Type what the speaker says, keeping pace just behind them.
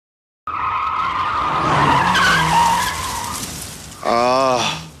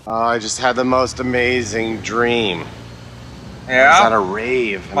I just had the most amazing dream. Yeah? I was at a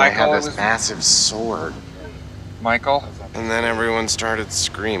rave, and Michael, I had this massive sword. Michael? And then everyone started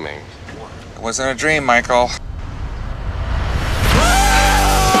screaming. It wasn't a dream, Michael.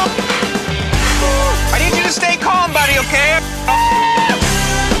 I need you to stay calm, buddy, okay?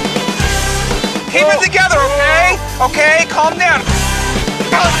 Keep it together, okay? Okay, calm down.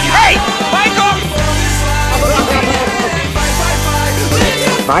 Hey, Michael!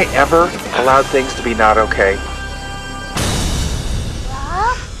 Have I ever allowed things to be not okay?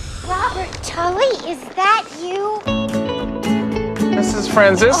 Robert Tully, is that you? Mrs.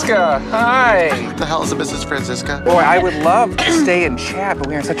 Franziska, hi. What the hell is a Mrs. Franziska? Boy, I would love to stay and chat, but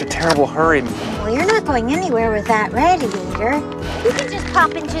we're in such a terrible hurry. Well, you're not going anywhere with that radiator. You can just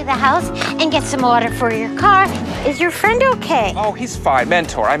pop into the house and get some water for your car. Is your friend okay? Oh, he's fine.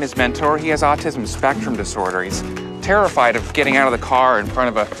 Mentor. I'm his mentor. He has autism spectrum disorder. He's terrified of getting out of the car in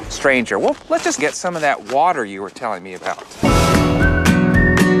front of a stranger. Well, let's just get some of that water you were telling me about.